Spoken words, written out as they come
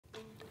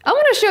I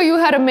want to show you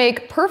how to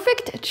make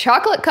perfect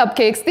chocolate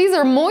cupcakes. These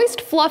are moist,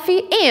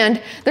 fluffy,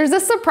 and there's a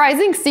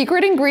surprising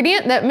secret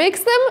ingredient that makes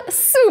them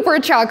super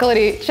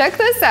chocolatey. Check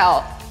this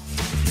out.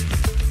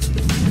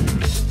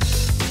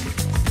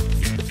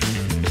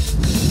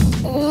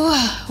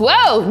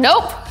 Whoa,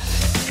 nope.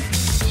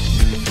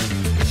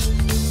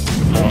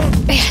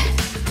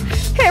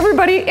 Hey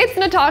everybody, it's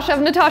Natasha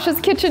of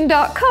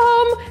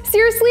NatashasKitchen.com.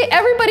 Seriously,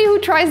 everybody who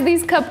tries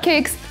these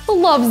cupcakes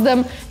loves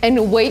them,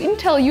 and wait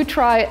until you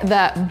try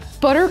that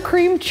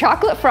buttercream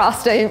chocolate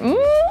frosting.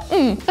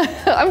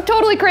 I'm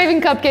totally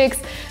craving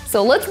cupcakes,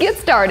 so let's get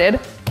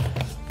started.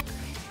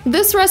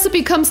 This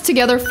recipe comes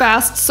together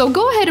fast, so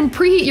go ahead and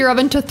preheat your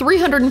oven to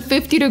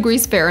 350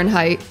 degrees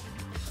Fahrenheit.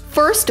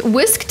 First,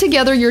 whisk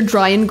together your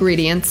dry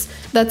ingredients.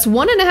 That's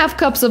 1.5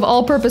 cups of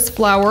all-purpose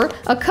flour,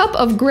 a cup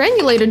of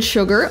granulated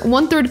sugar,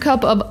 1/3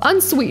 cup of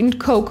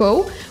unsweetened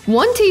cocoa,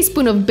 1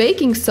 teaspoon of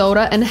baking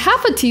soda, and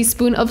 ½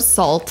 teaspoon of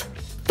salt.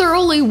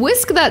 Thoroughly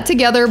whisk that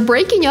together,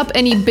 breaking up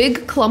any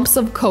big clumps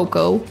of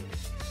cocoa.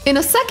 In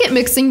a second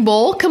mixing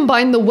bowl,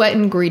 combine the wet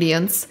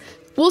ingredients.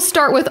 We'll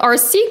start with our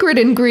secret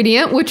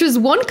ingredient, which is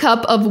 1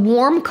 cup of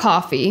warm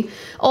coffee.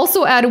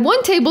 Also add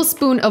 1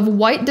 tablespoon of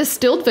white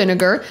distilled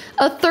vinegar,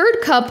 a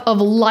 1/3 cup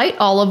of light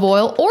olive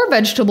oil or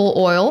vegetable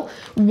oil,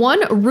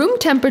 1 room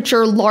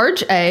temperature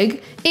large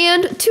egg,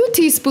 and 2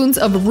 teaspoons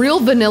of real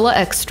vanilla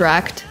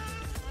extract.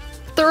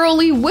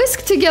 Thoroughly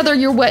whisk together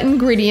your wet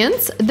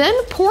ingredients, then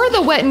pour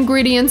the wet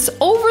ingredients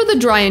over the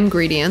dry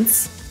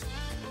ingredients.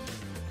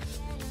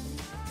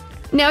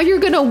 Now you're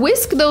gonna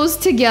whisk those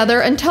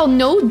together until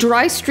no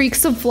dry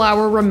streaks of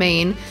flour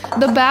remain.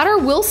 The batter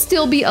will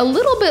still be a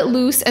little bit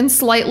loose and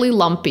slightly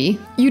lumpy.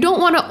 You don't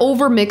wanna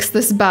overmix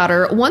this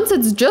batter. Once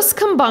it's just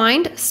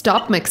combined,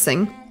 stop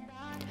mixing.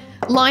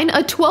 Line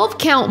a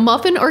 12-count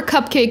muffin or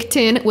cupcake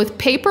tin with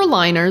paper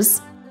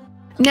liners.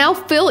 Now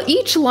fill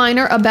each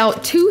liner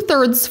about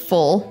 2/3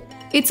 full.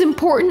 It's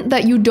important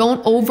that you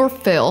don't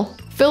overfill.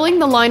 Filling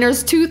the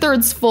liners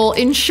 2/3 full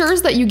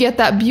ensures that you get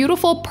that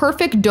beautiful,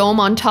 perfect dome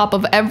on top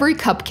of every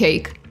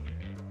cupcake.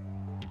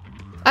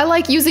 I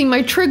like using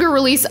my trigger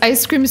release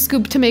ice cream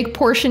scoop to make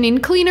portioning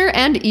cleaner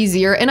and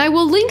easier, and I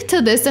will link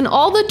to this and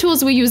all the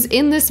tools we use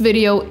in this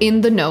video in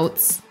the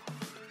notes.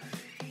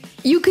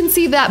 You can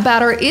see that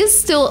batter is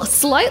still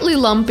slightly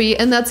lumpy,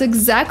 and that's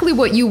exactly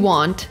what you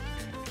want.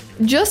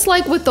 Just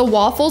like with the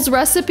waffles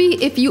recipe,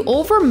 if you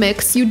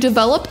overmix, you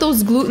develop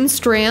those gluten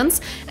strands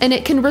and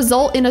it can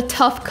result in a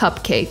tough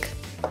cupcake.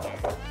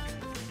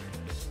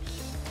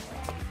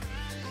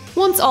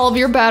 Once all of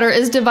your batter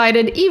is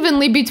divided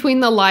evenly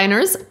between the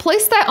liners,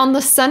 place that on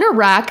the center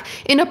rack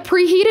in a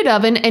preheated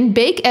oven and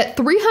bake at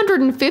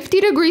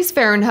 350 degrees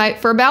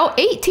Fahrenheit for about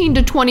 18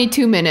 to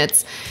 22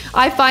 minutes.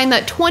 I find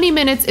that 20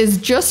 minutes is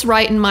just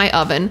right in my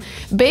oven.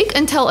 Bake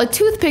until a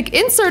toothpick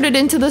inserted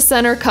into the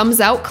center comes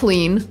out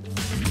clean.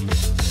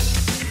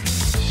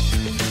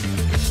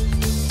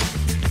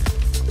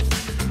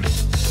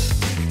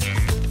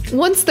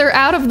 Once they're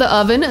out of the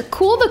oven,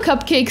 cool the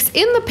cupcakes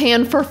in the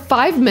pan for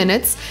 5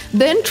 minutes,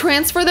 then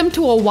transfer them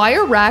to a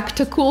wire rack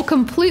to cool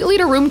completely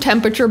to room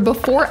temperature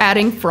before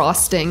adding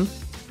frosting.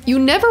 You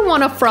never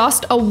want to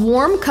frost a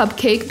warm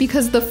cupcake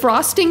because the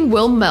frosting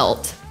will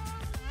melt.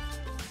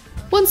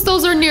 Once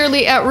those are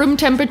nearly at room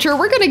temperature,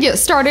 we're going to get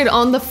started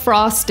on the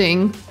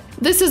frosting.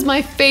 This is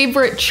my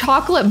favorite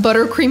chocolate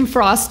buttercream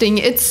frosting.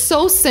 It's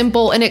so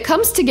simple and it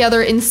comes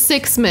together in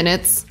 6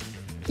 minutes.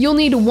 You'll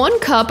need 1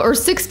 cup or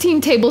 16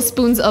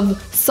 tablespoons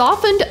of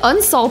softened,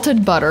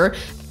 unsalted butter.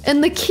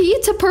 And the key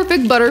to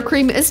perfect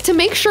buttercream is to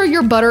make sure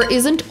your butter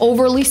isn't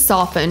overly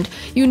softened.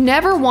 You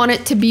never want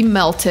it to be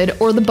melted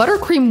or the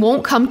buttercream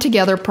won't come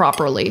together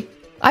properly.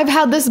 I've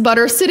had this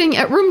butter sitting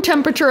at room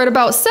temperature at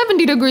about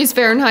 70 degrees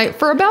Fahrenheit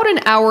for about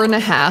an hour and a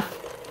half.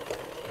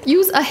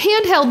 Use a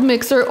handheld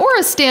mixer or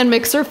a stand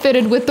mixer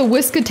fitted with the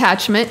whisk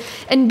attachment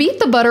and beat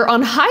the butter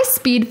on high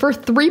speed for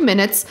 3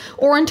 minutes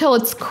or until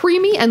it's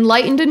creamy and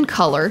lightened in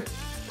color.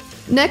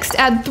 Next,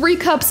 add 3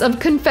 cups of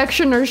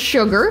confectioner's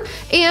sugar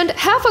and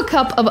 ½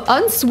 cup of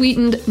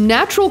unsweetened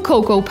natural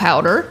cocoa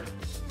powder.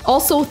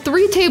 Also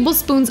 3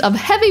 tablespoons of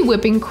heavy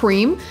whipping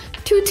cream,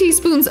 2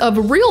 teaspoons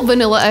of real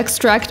vanilla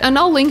extract, and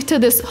I'll link to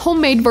this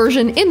homemade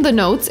version in the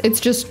notes. It's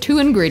just 2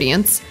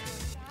 ingredients.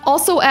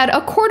 Also add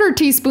 1/4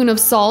 teaspoon of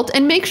salt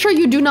and make sure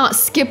you do not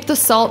skip the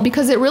salt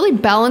because it really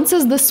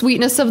balances the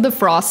sweetness of the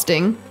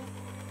frosting.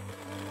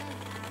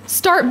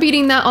 Start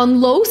beating that on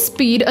low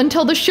speed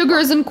until the sugar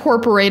is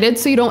incorporated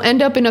so you don't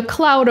end up in a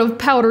cloud of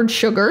powdered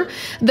sugar.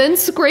 Then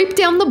scrape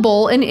down the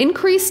bowl and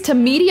increase to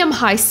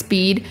medium-high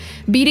speed,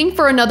 beating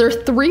for another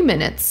 3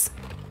 minutes.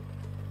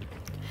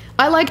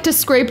 I like to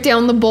scrape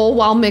down the bowl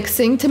while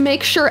mixing to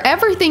make sure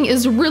everything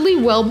is really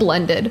well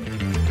blended.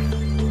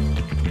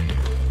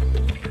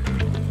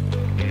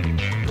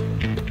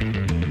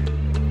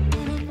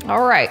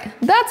 All right,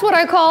 that's what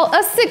I call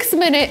a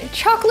 6-minute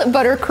chocolate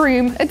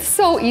buttercream. It's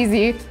so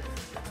easy.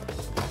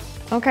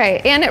 Okay,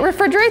 and it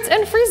refrigerates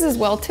and freezes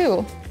well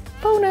too.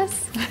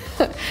 Bonus.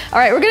 All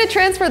right, we're gonna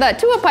transfer that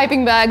to a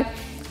piping bag.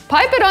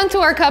 pipe it onto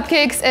our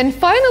cupcakes, and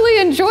finally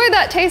enjoy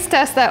that taste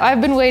test that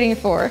I've been waiting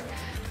for.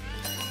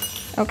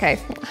 Okay,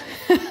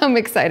 I'm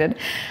excited.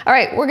 All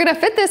right, we're gonna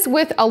fit this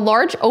with a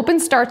large open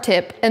star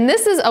tip, and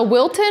this is a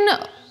Wilton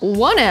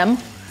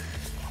 1M,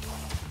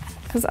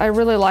 because I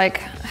really like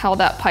how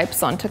that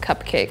pipes onto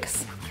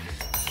cupcakes.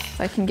 If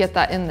I can get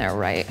that in there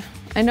right.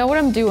 I know what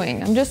I'm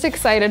doing. I'm just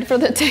excited for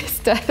the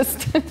taste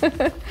test.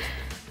 All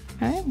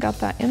right, got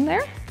that in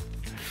there.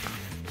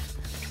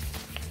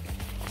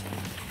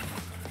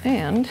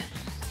 And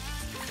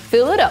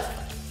fill it up.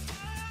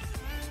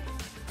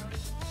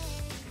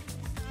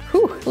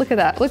 Whew, look at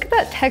that. Look at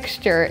that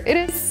texture. It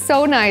is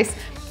so nice.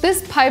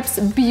 This pipes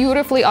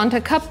beautifully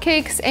onto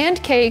cupcakes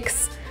and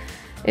cakes.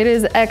 It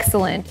is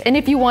excellent. And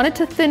if you wanted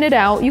to thin it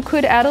out, you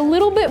could add a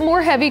little bit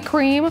more heavy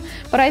cream,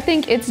 but I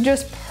think it's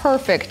just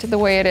perfect the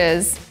way it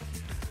is.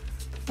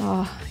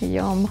 Oh,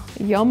 yum,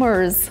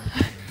 yummers.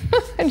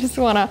 I just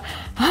wanna,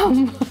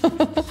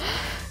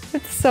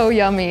 it's so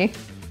yummy.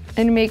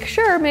 And make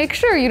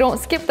sure you don't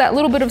skip that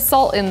little bit of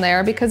salt in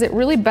there because it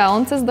really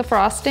balances the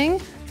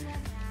frosting.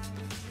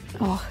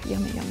 Oh,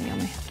 yummy, yummy,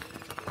 yummy.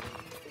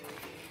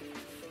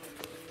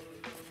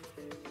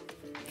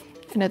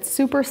 And it's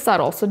super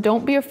subtle, so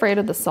don't be afraid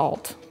of the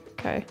salt.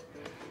 Okay,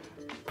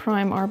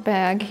 prime our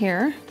bag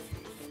here.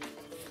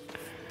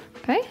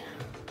 Okay.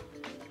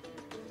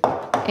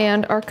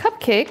 And our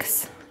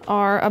cupcakes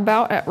are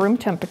about at room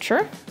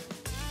temperature,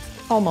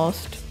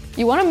 almost.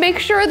 You wanna make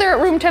sure they're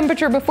at room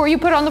temperature before you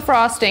put on the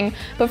frosting,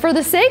 but for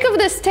the sake of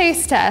this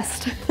taste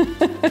test,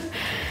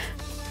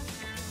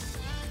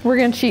 we're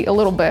gonna cheat a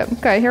little bit.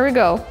 Okay, here we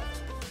go.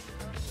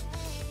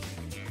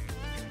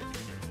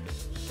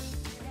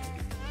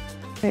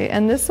 Okay,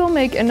 and this will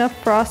make enough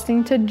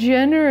frosting to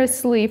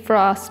generously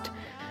frost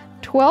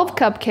 12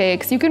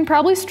 cupcakes. You can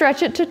probably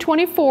stretch it to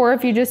 24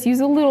 if you just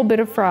use a little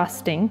bit of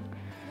frosting.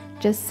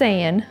 Just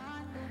saying.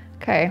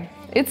 Okay.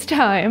 It's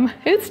time,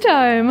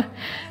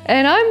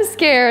 And I'm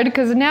scared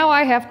because now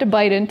I have to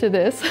bite into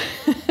this.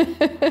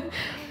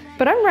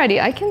 But I'm ready,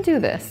 I can do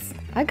this.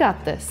 I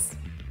got this.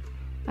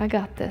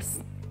 Okay,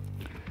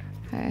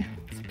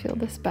 let's peel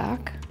this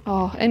back.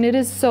 Oh, and it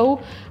is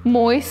so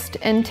moist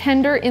and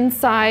tender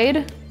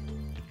inside,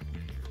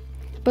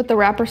 but the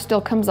wrapper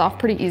still comes off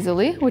pretty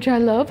easily, which I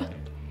love.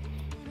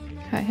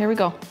 Okay, here we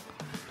go.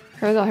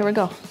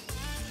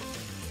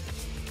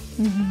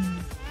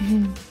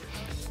 Mm-hmm.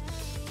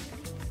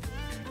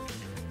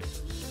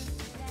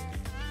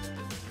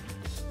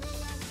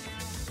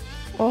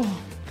 Oh.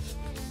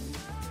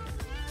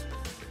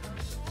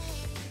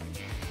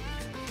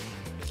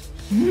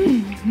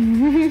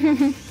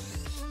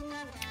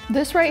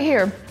 This right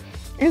here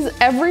is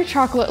every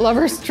chocolate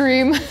lover's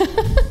dream.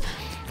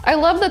 I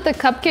love that the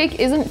cupcake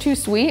isn't too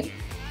sweet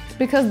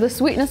because the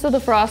sweetness of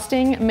the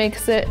frosting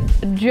makes it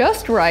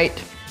just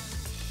right.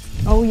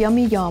 Oh,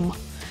 yummy yum.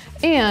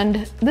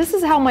 And this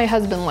is how my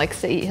husband likes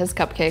to eat his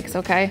cupcakes,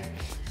 okay?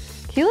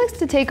 He likes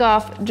to take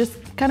off, just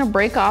kind of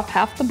break off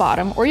half the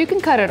bottom, or you can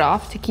cut it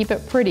off to keep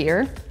it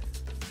prettier.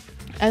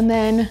 And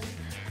then,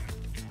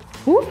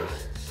 whoop,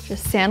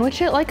 just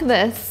sandwich it like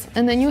this,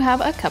 and then you have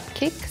a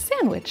cupcake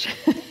sandwich.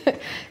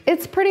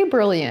 It's pretty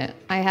brilliant,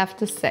 I have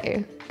to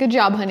say. Good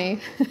job, honey.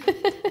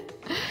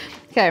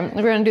 Okay,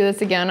 we're gonna do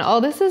this again.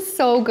 Oh, this is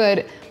so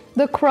good.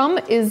 The crumb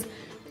is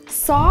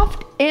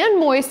soft and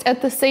moist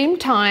at the same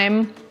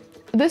time.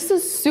 This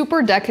is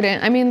super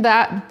decadent. I mean,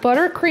 that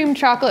buttercream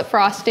chocolate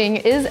frosting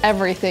is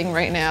everything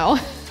right now.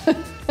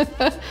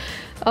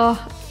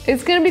 Oh,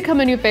 it's gonna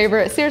become a new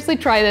favorite. Seriously,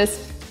 try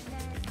this.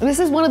 This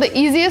is one of the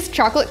easiest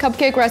chocolate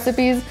cupcake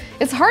recipes.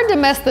 It's hard to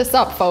mess this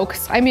up,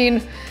 folks. I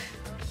mean,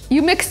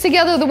 you mix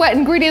together the wet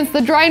ingredients,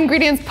 the dry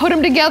ingredients, put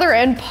them together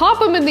and pop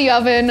them in the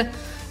oven.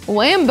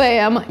 Wham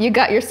bam, you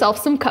got yourself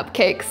some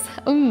cupcakes.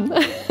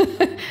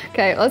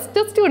 Okay,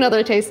 let's do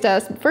another taste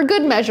test for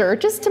good measure,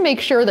 just to make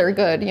sure they're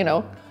good, you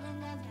know.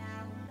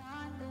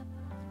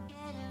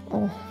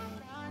 Oh.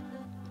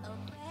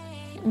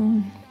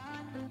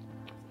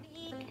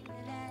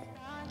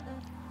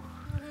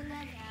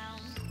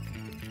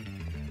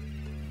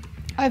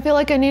 I feel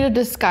like I need a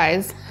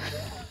disguise.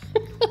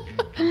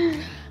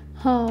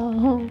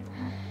 Oh.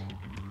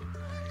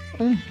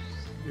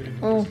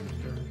 Oh.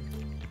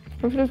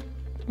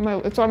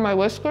 It's on my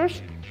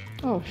whiskers?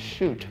 Oh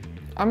shoot.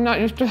 I'm not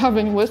used to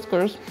having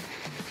whiskers.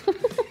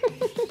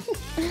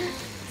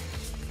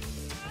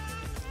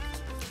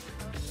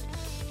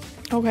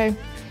 Okay,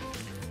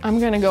 I'm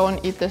gonna go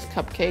and eat this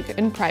cupcake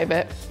in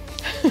private.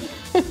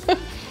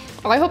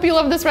 Well, I hope you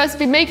love this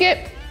recipe. Make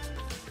it,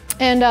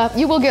 and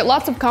you will get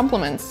lots of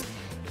compliments.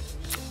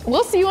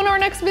 We'll see you in our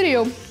next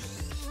video.